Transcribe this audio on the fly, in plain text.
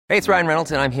Hey, it's Ryan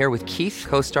Reynolds, and I'm here with Keith,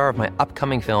 co-star of my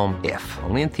upcoming film, If,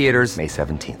 only in theaters May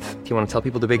 17th. Do you want to tell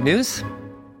people the big news?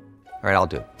 All right, I'll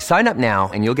do it. Sign up now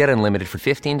and you'll get unlimited for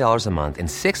 $15 a month and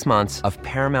 6 months of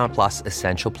Paramount Plus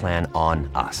Essential Plan on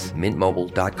us.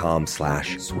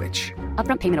 MintMobile.com/switch.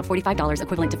 Upfront payment of $45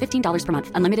 equivalent to $15 per month.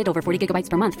 Unlimited over 40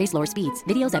 gigabytes per month. Face lower speeds.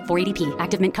 Videos at 480p.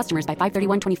 Active Mint customers by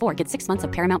 531.24 get 6 months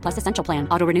of Paramount Plus Essential Plan.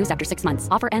 Auto renews after 6 months.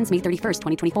 Offer ends May 31st,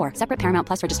 2024. Separate Paramount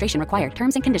Plus registration required.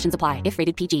 Terms and conditions apply if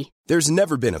rated PG. There's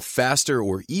never been a faster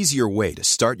or easier way to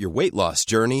start your weight loss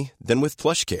journey than with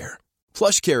PlushCare.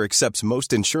 PlushCare accepts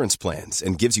most insurance plans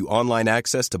and gives you online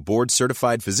access to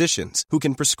board-certified physicians who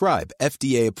can prescribe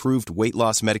FDA-approved weight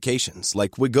loss medications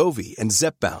like Wegovy and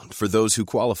Zepbound for those who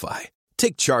qualify.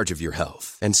 Take charge of your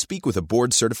health and speak with a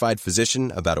board-certified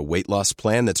physician about a weight loss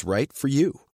plan that's right for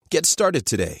you. Get started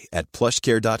today at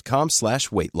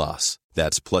plushcare.com/weight loss.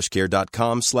 That's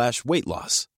plushcare.com/weight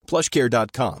loss.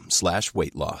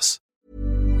 plushcare.com/weight loss.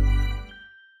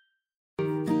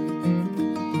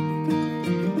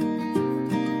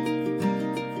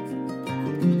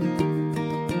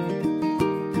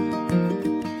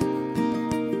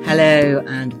 Hello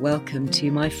and welcome to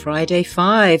my Friday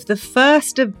Five, the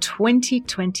first of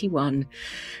 2021,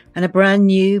 and a brand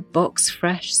new, box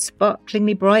fresh,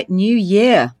 sparklingly bright new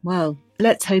year. Well,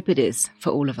 let's hope it is for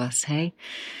all of us, hey?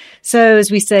 So as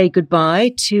we say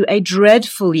goodbye to a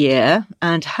dreadful year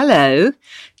and hello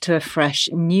to a fresh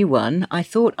new one, I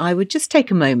thought I would just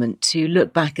take a moment to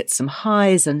look back at some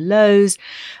highs and lows,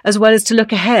 as well as to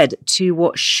look ahead to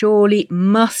what surely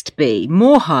must be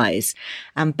more highs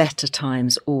and better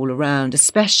times all around,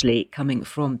 especially coming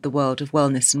from the world of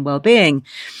wellness and well-being.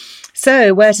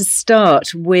 So where to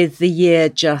start with the year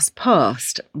just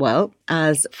past? Well,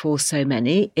 as for so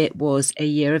many, it was a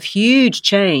year of huge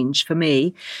change for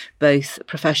me, both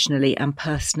professionally and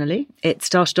personally. It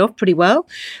started off pretty well.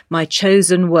 My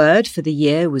chosen word for the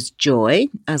year was joy,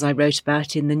 as I wrote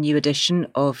about in the new edition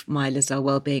of my Lizelle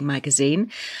Wellbeing magazine.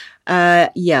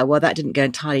 Well, that didn't go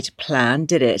entirely to plan,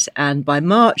 did it? And by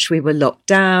March, we were locked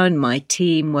down, my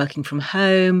team working from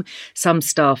home, some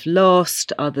staff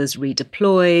lost, others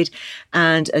redeployed,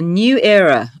 and a new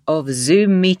era of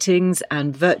Zoom meetings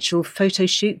and virtual photo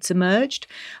shoots emerged.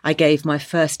 I gave my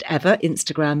first ever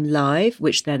Instagram Live,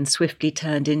 which then swiftly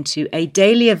turned into a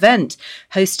daily event,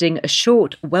 hosting a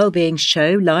short wellbeing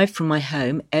show live from my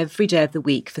home every day of the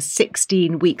week for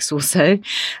 16 weeks or so,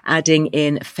 adding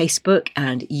in Facebook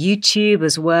and YouTube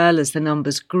as well as the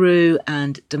numbers grew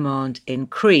and demand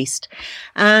increased.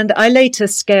 And I later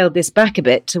scaled this back a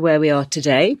bit to where we are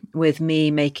today, with me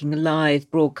making live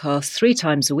broadcasts 3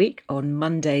 times a week on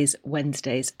Mondays,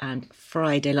 Wednesdays and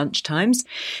Friday lunchtimes.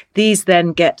 These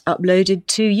then get uploaded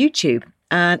to YouTube.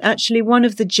 And actually one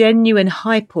of the genuine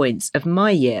high points of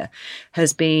my year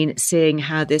has been seeing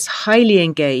how this highly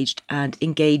engaged and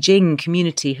engaging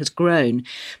community has grown,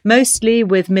 mostly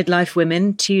with midlife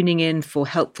women tuning in for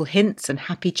helpful hints and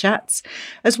happy chats,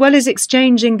 as well as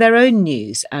exchanging their own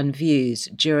news and views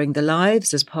during the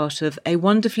lives as part of a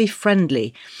wonderfully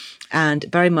friendly and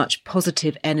very much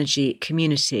positive energy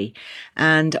community.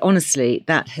 And honestly,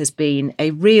 that has been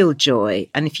a real joy.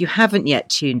 And if you haven't yet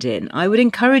tuned in, I would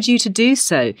encourage you to do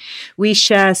so. We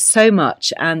share so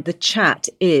much and the chat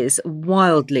is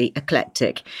wildly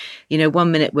eclectic. You know, one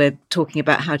minute we're talking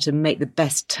about how to make the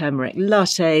best turmeric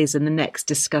lattes and the next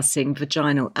discussing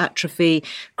vaginal atrophy,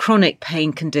 chronic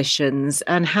pain conditions,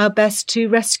 and how best to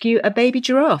rescue a baby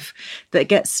giraffe that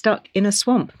gets stuck in a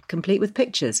swamp, complete with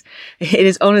pictures. It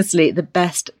is honestly the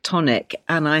best tonic,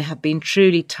 and I have been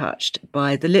truly touched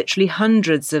by the literally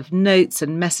hundreds of notes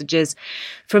and messages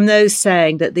from those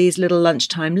saying that these little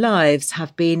lunchtime lives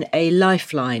have been a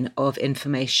lifeline of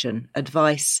information,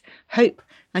 advice, hope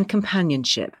and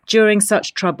companionship during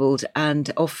such troubled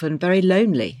and often very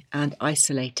lonely and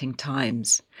isolating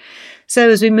times. So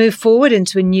as we move forward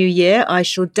into a new year, I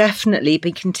shall definitely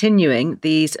be continuing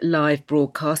these live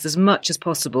broadcasts as much as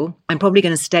possible. I'm probably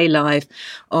going to stay live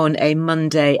on a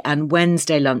Monday and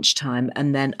Wednesday lunchtime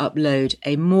and then upload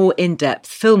a more in-depth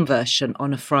film version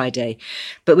on a Friday.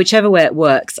 But whichever way it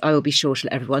works, I will be sure to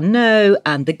let everyone know.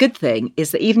 And the good thing is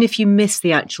that even if you miss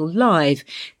the actual live,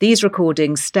 these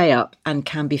recordings stay up and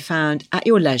can be found at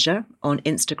your leisure on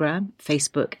Instagram,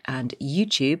 Facebook and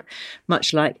YouTube,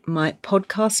 much like my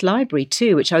podcast podcast library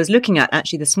too, which I was looking at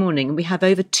actually this morning, and we have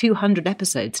over 200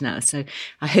 episodes now. So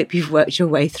I hope you've worked your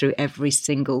way through every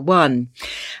single one.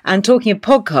 And talking of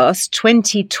podcasts,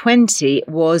 2020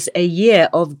 was a year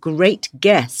of great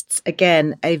guests.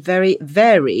 Again, a very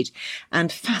varied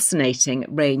and fascinating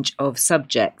range of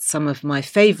subjects. Some of my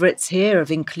favourites here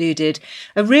have included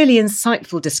a really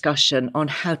insightful discussion on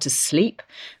how to sleep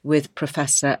with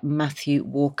Professor Matthew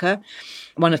Walker,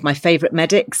 one of my favourite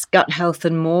medics, gut health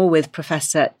and more, with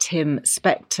Professor Tim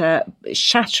Spector,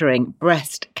 shattering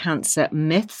breast cancer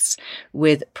myths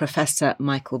with Professor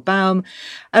Michael Baum,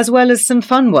 as well as some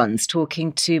fun ones,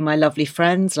 talking to my lovely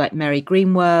friends like Mary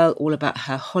Greenwell, all about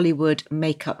her Hollywood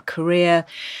makeup career,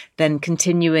 then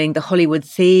continuing the Hollywood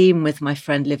theme with my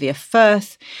friend Livia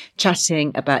Firth,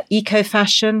 chatting about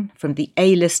eco-fashion, from the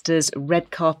A-listers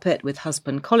red carpet with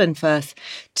husband Colin Firth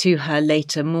to her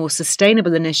later more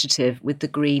sustainable initiative with the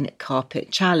Green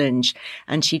Carpet Challenge.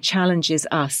 And she challenges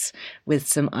us with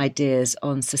some ideas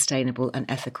on sustainable and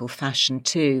ethical fashion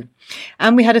too.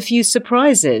 And we had a few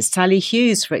surprises. Sally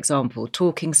Hughes, for example,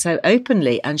 talking so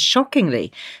openly and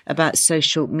shockingly about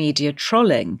social media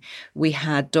trolling. We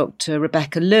had Dr.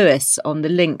 Rebecca Lewis on the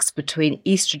links between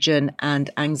estrogen and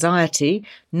anxiety,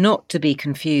 not to be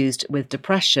confused with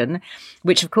depression,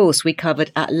 which of course we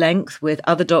covered at length with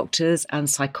other doctors and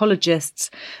psychologists,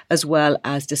 as well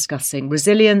as discussing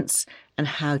resilience and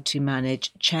how to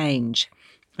manage change.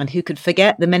 And who could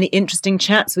forget the many interesting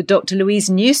chats with Dr. Louise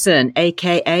Newson,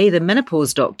 aka the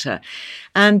Menopause Doctor.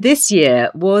 And this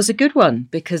year was a good one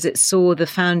because it saw the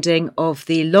founding of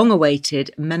the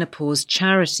long-awaited Menopause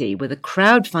Charity with a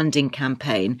crowdfunding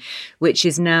campaign, which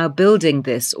is now building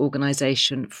this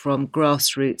organisation from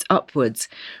grassroots upwards,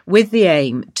 with the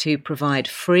aim to provide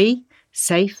free,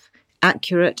 safe,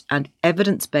 accurate and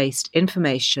evidence-based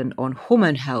information on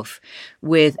hormone health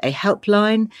with a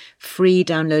helpline, free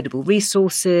downloadable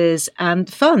resources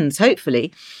and funds,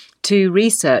 hopefully, to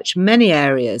research many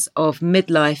areas of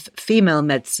midlife female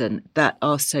medicine that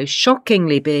are so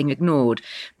shockingly being ignored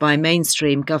by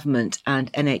mainstream government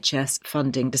and NHS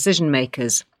funding decision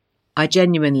makers. I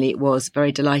genuinely was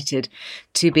very delighted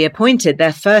to be appointed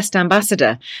their first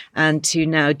ambassador and to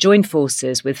now join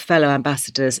forces with fellow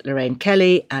ambassadors Lorraine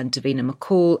Kelly and Davina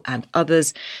McCall and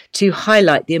others to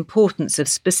highlight the importance of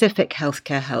specific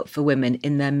healthcare help for women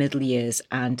in their middle years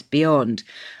and beyond.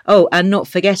 Oh, and not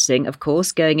forgetting, of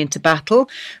course, going into battle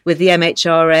with the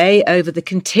MHRA over the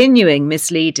continuing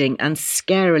misleading and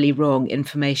scarily wrong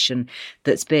information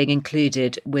that's being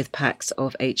included with packs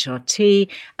of HRT,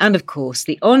 and of course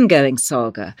the ongoing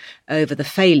saga over the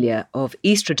failure of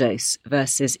Estradose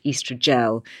versus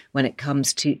Estrogel when it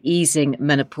comes to easing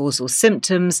menopausal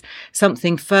symptoms,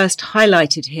 something first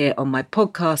highlighted here on my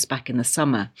podcast back in the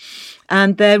summer.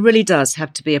 And there really does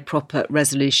have to be a proper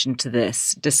resolution to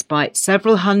this, despite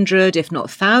several hundred, if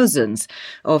not thousands,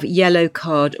 of yellow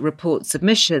card report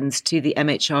submissions to the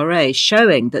MHRA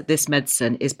showing that this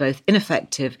medicine is both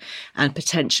ineffective and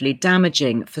potentially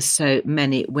damaging for so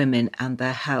many women and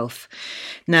their health.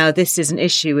 Now, this is an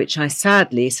issue which I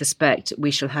sadly suspect we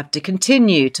shall have to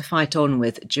continue to fight on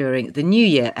with during the new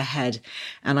year ahead,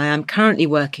 and I am currently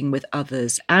working with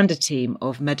others and a team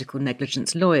of medical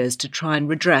negligence lawyers to try and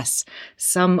redress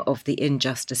some of the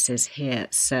injustices here.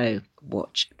 So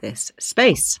watch this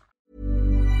space.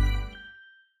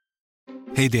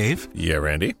 Hey, Dave. Yeah,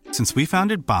 Randy. Since we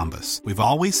founded Bombas, we've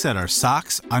always said our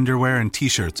socks, underwear, and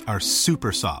T-shirts are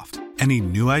super soft. Any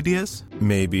new ideas?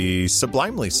 Maybe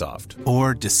sublimely soft.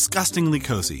 Or disgustingly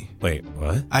cozy. Wait,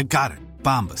 what? I got it.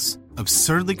 Bombas.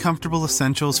 Absurdly comfortable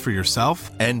essentials for yourself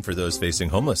and for those facing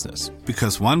homelessness.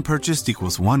 Because one purchased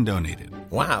equals one donated.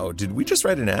 Wow, did we just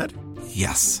write an ad?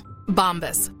 Yes.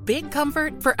 Bombas. Big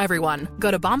comfort for everyone.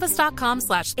 Go to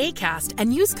bombas.com/ACAST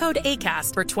and use code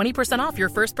ACAST for 20% off your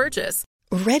first purchase.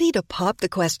 Ready to pop the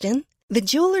question? The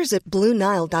jewelers at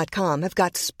BlueNile.com have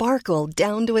got sparkle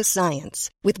down to a science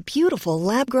with beautiful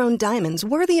lab-grown diamonds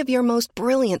worthy of your most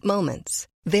brilliant moments.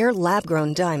 Their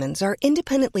lab-grown diamonds are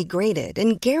independently graded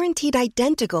and guaranteed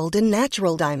identical to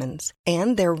natural diamonds,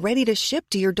 and they're ready to ship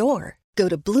to your door. Go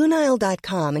to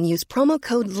BlueNile.com and use promo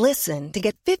code LISTEN to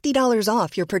get $50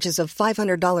 off your purchase of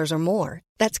 $500 or more.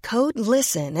 That's code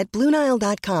LISTEN at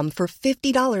BlueNile.com for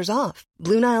 $50 off.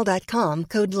 BlueNile.com,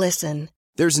 code LISTEN.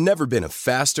 There's never been a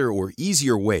faster or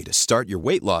easier way to start your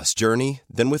weight loss journey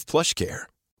than with PlushCare.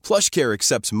 PlushCare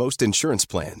accepts most insurance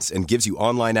plans and gives you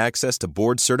online access to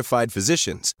board-certified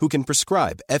physicians who can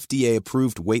prescribe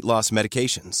FDA-approved weight loss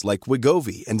medications like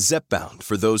Wegovy and Zepbound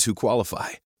for those who qualify.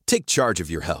 Take charge of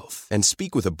your health and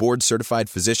speak with a board-certified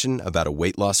physician about a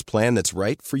weight loss plan that's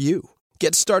right for you.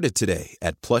 Get started today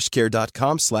at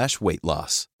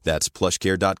plushcare.com/weight-loss. That's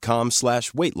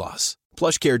plushcare.com/weight loss.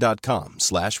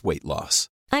 plushcare.com/weight loss.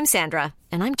 I'm Sandra,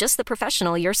 and I'm just the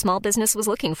professional your small business was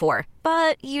looking for.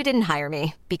 But you didn't hire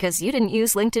me because you didn't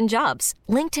use LinkedIn Jobs.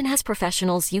 LinkedIn has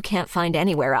professionals you can't find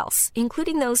anywhere else,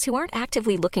 including those who aren't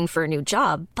actively looking for a new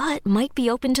job, but might be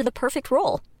open to the perfect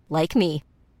role, like me.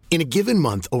 In a given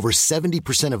month, over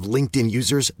 70% of LinkedIn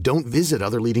users don't visit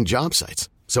other leading job sites.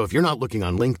 So if you're not looking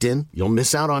on LinkedIn, you'll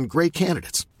miss out on great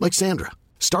candidates like Sandra.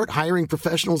 Start hiring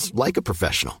professionals like a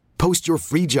professional. Post your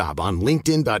free job on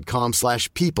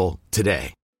linkedin.com/people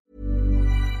today.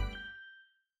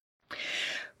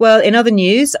 Well, in other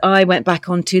news, I went back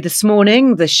onto This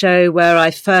Morning, the show where I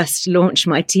first launched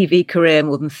my TV career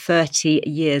more than 30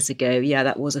 years ago. Yeah,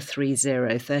 that was a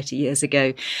 30 years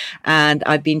ago. And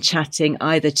I've been chatting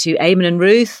either to Eamon and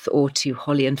Ruth or to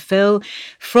Holly and Phil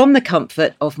from the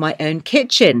comfort of my own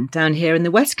kitchen down here in the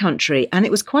West Country. And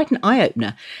it was quite an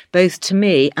eye-opener, both to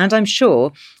me and I'm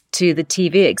sure to the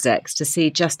TV execs, to see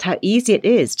just how easy it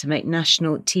is to make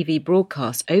national TV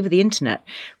broadcasts over the internet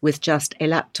with just a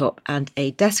laptop and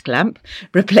a desk lamp,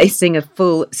 replacing a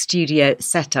full studio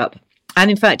setup.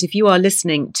 And in fact, if you are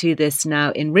listening to this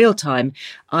now in real time,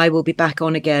 I will be back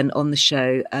on again on the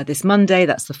show this Monday.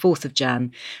 That's the 4th of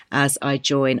Jan, as I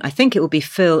join, I think it will be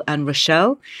Phil and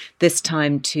Rochelle, this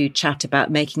time to chat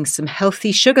about making some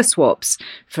healthy sugar swaps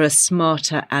for a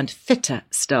smarter and fitter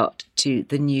start to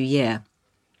the new year.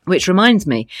 Which reminds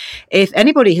me, if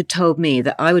anybody had told me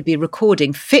that I would be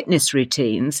recording fitness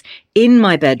routines in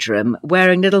my bedroom,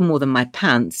 wearing little more than my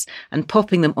pants and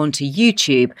popping them onto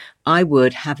YouTube, I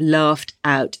would have laughed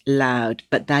out loud.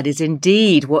 But that is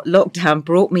indeed what lockdown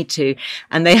brought me to.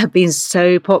 And they have been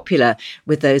so popular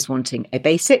with those wanting a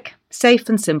basic, safe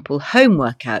and simple home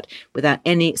workout without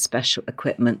any special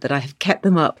equipment, that I have kept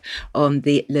them up on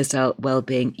the Lizelle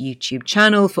Wellbeing YouTube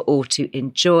channel for all to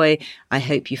enjoy. I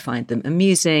hope you find them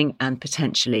amusing and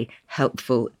potentially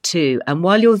helpful too. And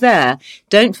while you're there,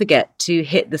 don't forget to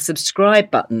hit the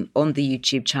subscribe button on the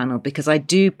YouTube channel, because I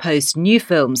do post new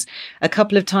films a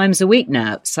couple of times a week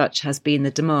now. Such has been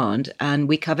the demand, and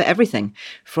we cover everything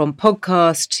from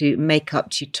podcasts to makeup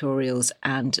tutorials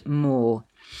and more.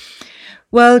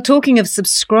 Well, talking of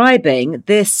subscribing,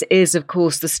 this is, of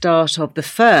course, the start of the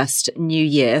first new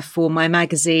year for my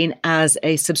magazine as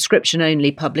a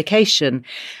subscription-only publication.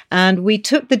 And we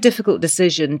took the difficult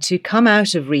decision to come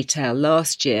out of retail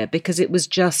last year because it was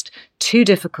just too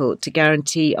difficult to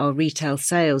guarantee our retail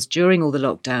sales during all the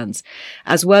lockdowns,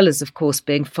 as well as, of course,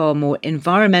 being far more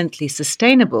environmentally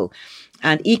sustainable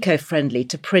and eco-friendly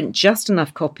to print just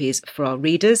enough copies for our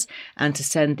readers and to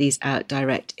send these out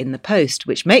direct in the post,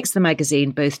 which makes the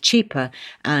magazine both cheaper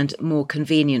and more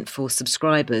convenient for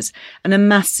subscribers. And a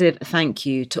massive thank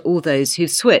you to all those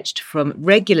who've switched from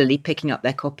regularly picking up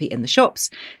their copy in the shops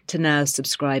to now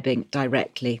subscribing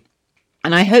directly.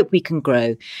 And I hope we can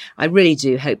grow. I really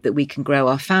do hope that we can grow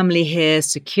our family here,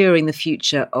 securing the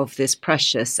future of this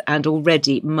precious and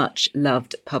already much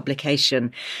loved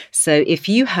publication. So if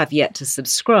you have yet to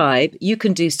subscribe, you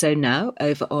can do so now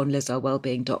over on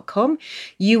lizellewellbeing.com.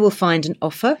 You will find an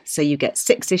offer. So you get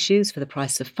 6 issues for the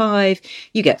price of 5.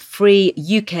 You get free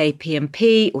UK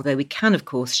PMP, although we can, of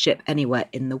course, ship anywhere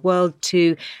in the world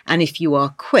too. And if you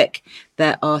are quick,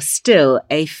 there are still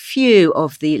a few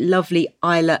of the lovely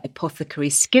Isla Apothecary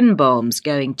skin balms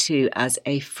going to as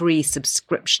a free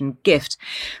subscription gift,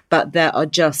 but there are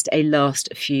just a last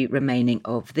few remaining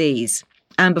of these.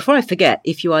 And before I forget,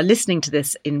 if you are listening to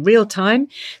this in real time,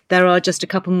 there are just a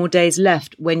couple more days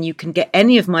left when you can get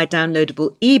any of my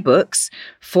downloadable ebooks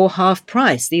for half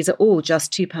price. These are all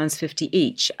just £2.50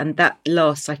 each, and that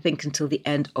lasts, I think, until the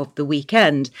end of the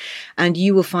weekend. And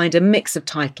you will find a mix of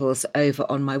titles over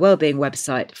on my wellbeing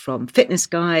website, from fitness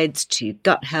guides to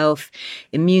gut health,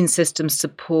 immune system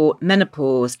support,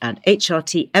 menopause and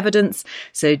HRT evidence.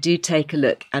 So do take a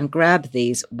look and grab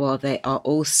these while they are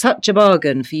all such a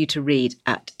bargain for you to read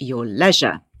at your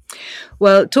leisure.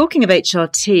 Well, talking of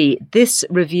HRT, this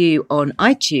review on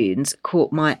iTunes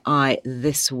caught my eye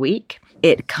this week.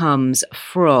 It comes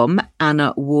from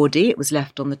Anna Wardy. It was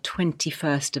left on the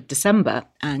 21st of December,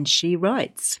 and she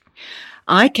writes,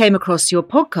 I came across your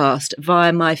podcast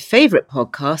via my favourite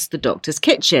podcast, The Doctor's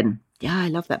Kitchen. Yeah, I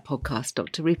love that podcast,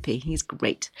 Dr. Rupi. He's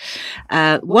great.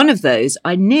 One of those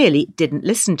I nearly didn't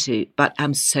listen to, but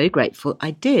am so grateful I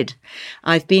did.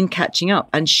 I've been catching up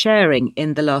and sharing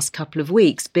in the last couple of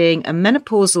weeks, being a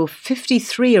menopausal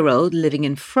 53-year-old living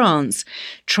in France.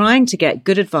 Trying to get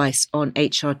good advice on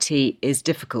HRT is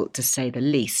difficult, to say the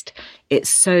least.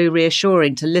 It's so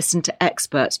reassuring to listen to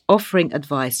experts offering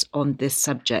advice on this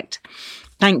subject.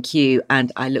 Thank you,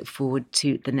 and I look forward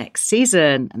to the next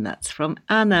season. And that's from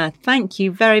Anna. Thank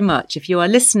you very much. If you are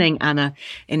listening, Anna,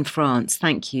 in France,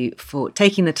 thank you for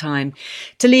taking the time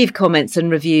to leave comments and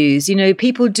reviews. You know,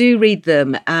 people do read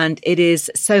them, and it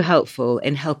is so helpful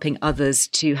in helping others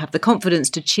to have the confidence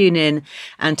to tune in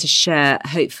and to share,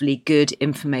 hopefully, good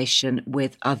information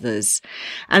with others.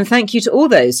 And thank you to all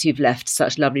those who've left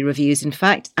such lovely reviews, in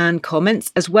fact, and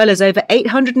comments, as well as over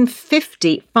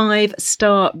 850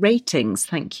 5-star ratings.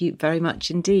 Thank you very much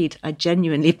indeed. I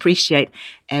genuinely appreciate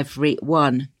every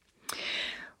one.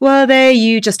 Well, there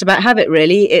you just about have it,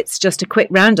 really. It's just a quick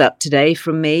roundup today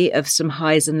from me of some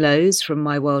highs and lows from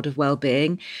my world of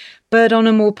well-being. But on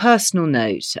a more personal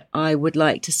note, I would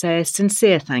like to say a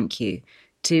sincere thank you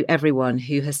to everyone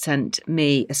who has sent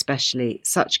me, especially,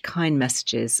 such kind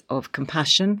messages of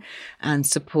compassion and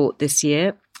support this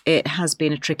year. It has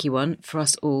been a tricky one for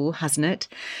us all, hasn't it?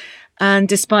 And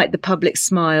despite the public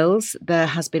smiles, there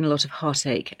has been a lot of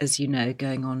heartache, as you know,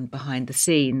 going on behind the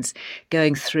scenes.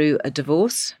 Going through a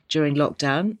divorce during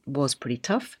lockdown was pretty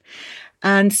tough.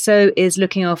 And so is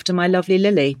looking after my lovely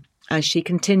Lily as she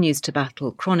continues to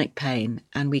battle chronic pain,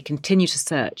 and we continue to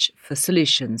search for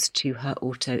solutions to her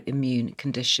autoimmune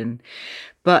condition.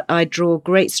 But I draw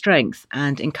great strength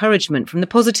and encouragement from the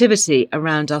positivity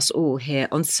around us all here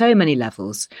on so many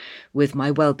levels, with my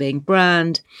wellbeing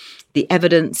brand, the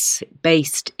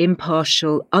evidence-based,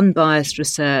 impartial, unbiased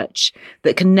research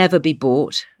that can never be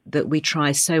bought, that we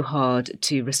try so hard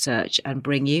to research and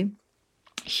bring you.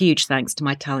 Huge thanks to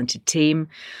my talented team.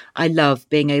 I love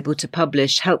being able to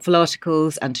publish helpful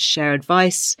articles and to share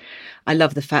advice. I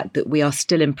love the fact that we are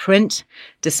still in print,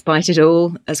 despite it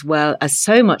all, as well as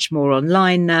so much more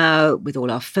online now with all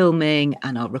our filming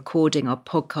and our recording, our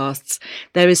podcasts.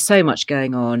 There is so much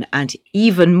going on and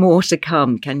even more to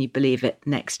come. Can you believe it?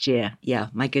 Next year. Yeah,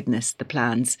 my goodness, the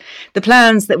plans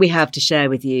that we have to share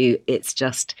with you. It's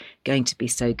just going to be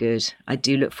so good. I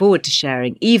do look forward to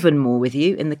sharing even more with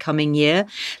you in the coming year.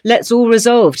 Let's all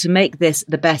resolve to make this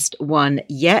the best one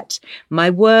yet. My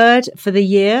word for the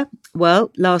year,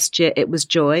 well, last year it was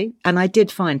joy, and I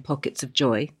did find pockets of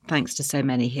joy, thanks to so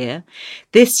many here.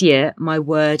 This year, my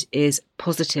word is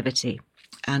positivity,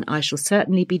 and I shall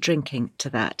certainly be drinking to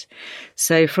that.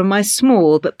 So from my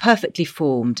small but perfectly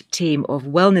formed team of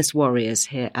wellness warriors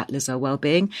here at Liz Earle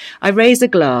Wellbeing, I raise a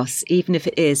glass, even if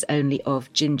it is only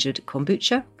of gingered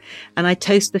kombucha, and I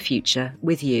toast the future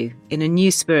with you in a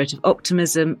new spirit of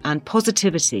optimism and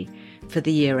positivity for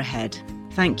the year ahead.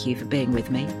 Thank you for being with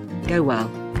me. Go well.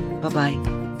 Bye-bye.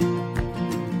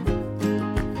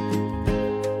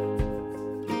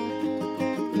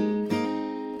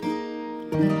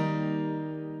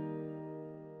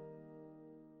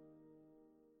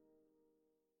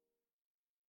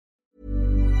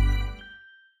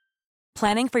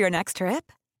 Planning for your next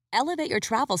trip? Elevate your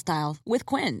travel style with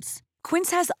Quince. Quince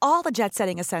has all the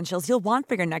jet-setting essentials you'll want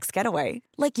for your next getaway,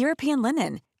 like European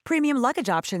linen, premium luggage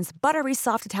options, buttery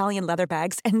soft Italian leather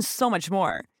bags, and so much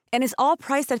more. And is all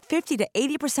priced at 50 to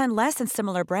 80% less than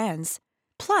similar brands.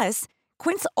 Plus,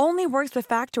 Quince only works with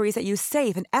factories that use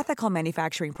safe and ethical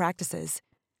manufacturing practices.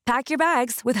 Pack your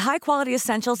bags with high-quality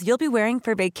essentials you'll be wearing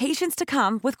for vacations to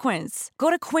come with Quince.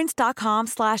 Go to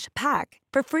quince.com/pack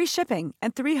for free shipping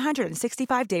and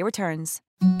 365-day returns.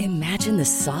 Imagine the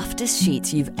softest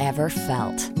sheets you've ever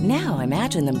felt. Now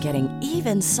imagine them getting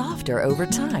even softer over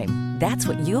time. That's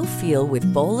what you'll feel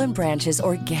with Boll & Branch's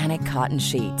organic cotton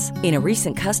sheets. In a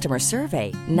recent customer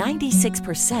survey,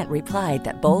 96% replied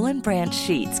that Boll & Branch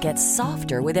sheets get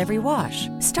softer with every wash.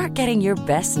 Start getting your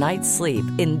best night's sleep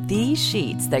in these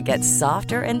sheets that get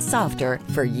softer and softer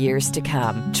for years to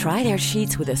come. Try their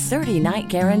sheets with a 30-night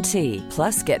guarantee.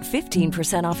 Plus, get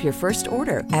 15% off your first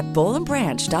order at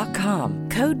bollandbranch.com.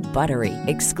 Code BUTTERY.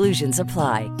 Exclusions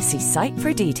apply. See site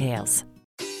for details.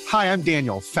 Hi, I'm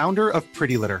Daniel, founder of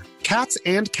Pretty Litter. Cats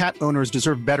and cat owners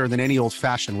deserve better than any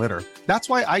old-fashioned litter. That's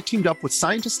why I teamed up with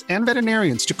scientists and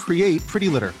veterinarians to create Pretty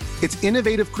Litter. Its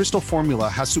innovative crystal formula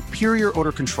has superior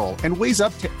odor control and weighs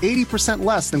up to 80%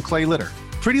 less than clay litter.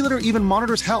 Pretty Litter even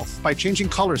monitors health by changing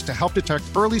colors to help detect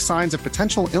early signs of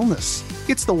potential illness.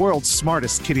 It's the world's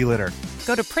smartest kitty litter.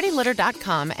 Go to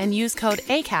prettylitter.com and use code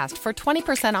ACAST for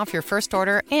 20% off your first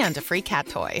order and a free cat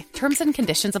toy. Terms and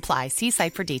conditions apply. See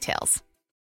site for details.